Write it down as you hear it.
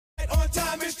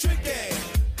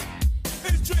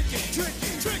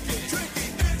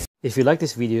If you like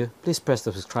this video, please press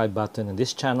the subscribe button on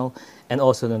this channel and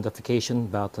also the notification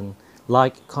button.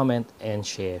 Like, comment, and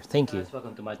share. Thank you.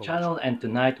 Welcome to my channel, and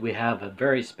tonight we have a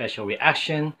very special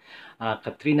reaction.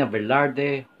 Katrina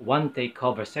Velarde, one take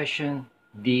cover session,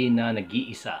 Di na Nag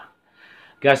Iisa.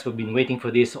 Guys, we've been waiting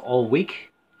for this all week.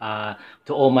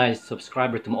 To all my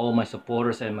subscribers, to all my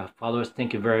supporters and my followers,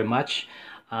 thank you very much,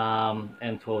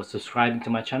 and for subscribing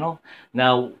to my channel.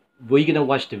 Now we're gonna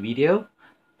watch the video,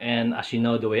 and as you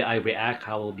know, the way I react,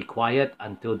 I will be quiet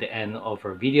until the end of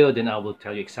our video. Then I will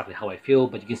tell you exactly how I feel,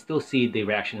 but you can still see the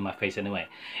reaction in my face anyway.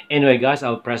 Anyway, guys,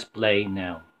 I'll press play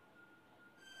now.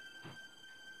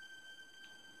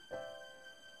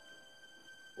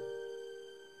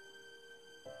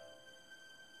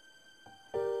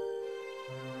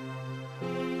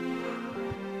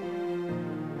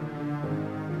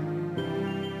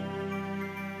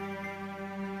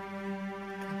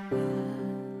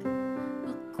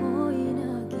 Ako'y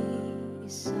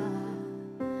nag-iisa,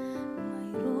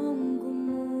 mayroong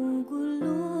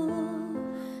gumugulo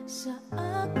sa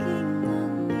aking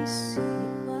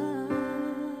isipan.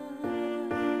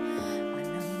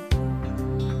 Alam ko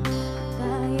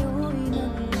tayo'y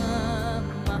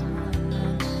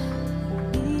nagmamahalan,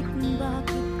 ngunit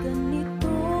bakit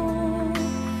ganito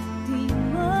di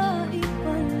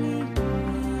maipaliwanag?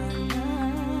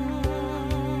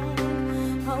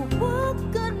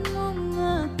 Hawakan mong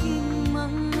aking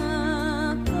mga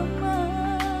kamay,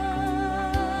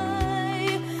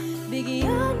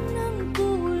 bigyan ng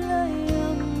kulay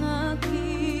ang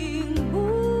aking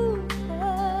buhay.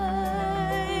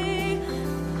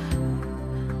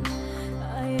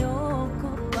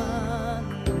 Ayoko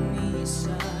pang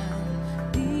lumisan,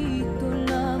 dito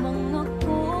lamang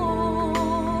ako,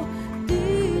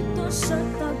 dito sa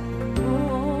tagpo.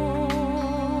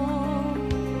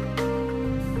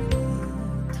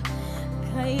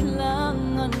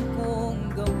 Kailangan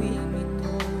kong gawin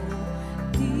ito,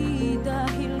 di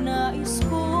dahil nais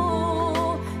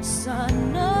ko,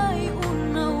 sana'y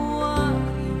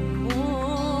unawain mo.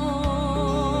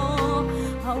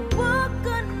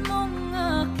 Hawakan mong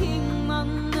aking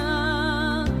mga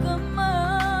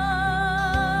kamay,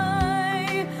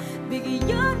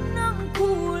 bigyan ng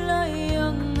kulay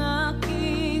ang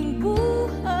aking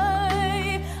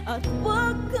buhay, at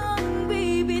huwag kang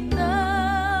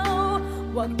bibitaw,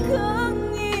 huwag kang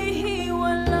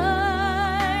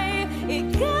ihiwalay.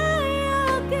 Ika'y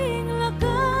aking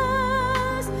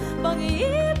lakas,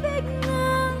 pag-ibig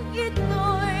ng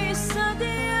ito'y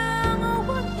sadyang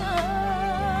wagas.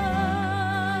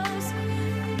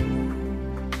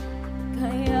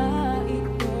 Kaya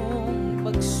itong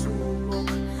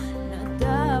pagsubok na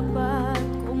dapat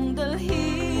kong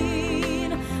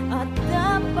dalhin at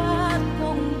dapat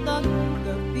kong tanggapin.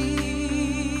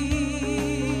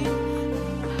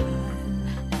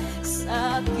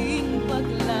 Sa aking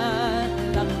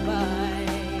paglalakbay,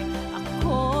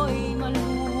 ako'y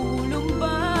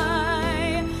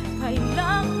malulumbay.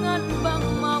 Kailangan bang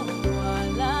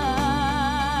mawalay?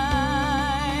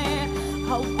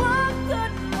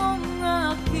 Hawakan mong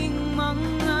aking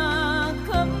mga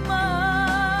kamay,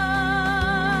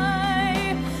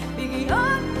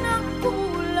 bigyan ng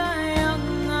kulay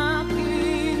ang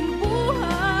aking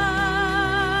buhay.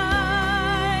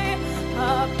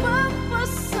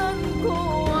 Papasan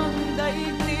ko ang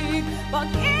daigdig,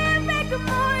 pag-ibig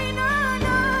mo'y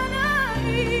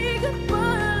nananaig, at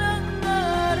walang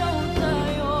araw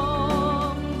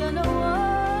tayong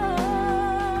dalawa'y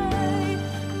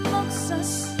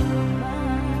magsasama.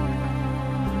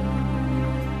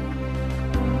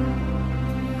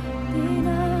 Di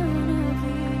na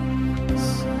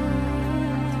nag-iisa,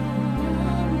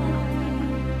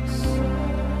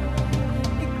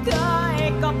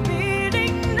 ika'y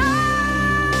kapiling na.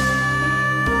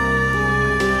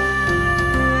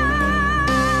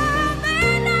 Di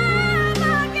na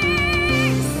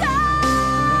nag-iisa,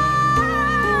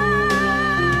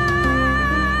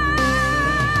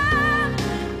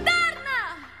 Darna!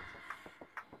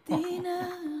 Di na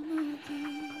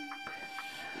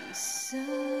mag-iisa.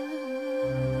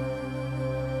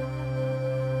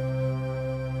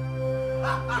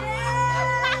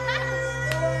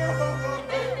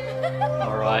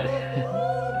 All right.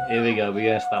 Here we go. We're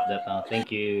gonna stop that now.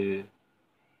 Thank you.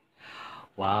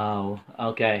 Wow.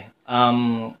 Okay.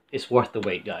 It's worth the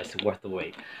wait, guys. It's worth the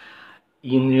wait.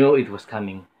 You knew it was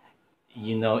coming.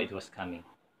 You know it was coming.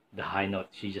 The high note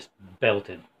she just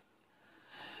belted.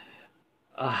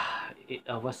 It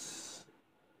was.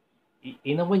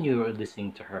 You know when you're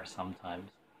listening to her,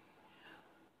 sometimes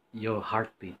your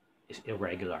heartbeat is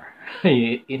irregular.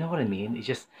 You know what I mean? It's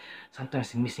just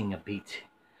sometimes missing a beat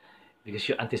because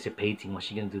you're anticipating what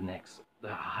she's gonna do next.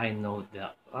 the high note,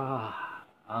 the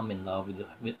I'm in love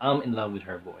I'm in love with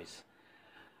her voice.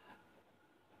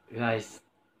 Guys,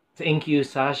 thank you,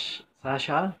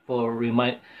 Sasha, for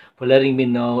letting me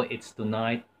know it's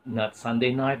tonight, not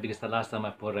Sunday night, because the last time I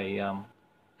put in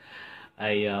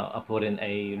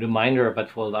a reminder, but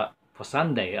for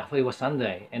Sunday, I thought it was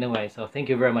Sunday. Anyway, so thank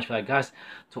you very much for that, guys.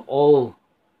 To all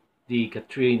the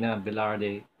Katrina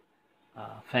Velarde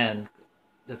fan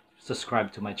that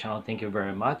subscribe to my channel, thank you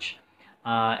very much.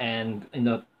 And in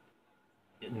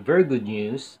very good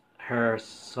news, her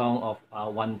song of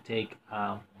One Take,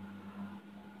 um,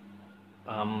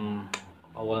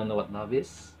 I wanna know what love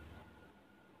is.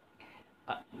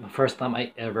 The first time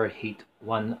I ever hit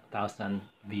 1,000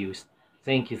 views.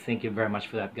 Thank you very much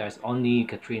for that, guys. Only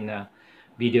Katrina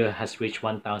video has reached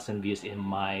 1,000 views in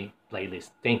my playlist.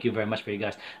 Thank you very much for you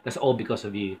guys. That's all because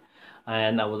of you,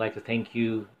 and I would like to thank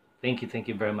you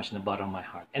very much in the bottom of my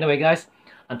heart. Anyway, guys,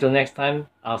 until next time,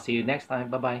 I'll see you next time.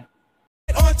 Bye bye.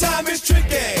 On time is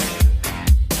tricky.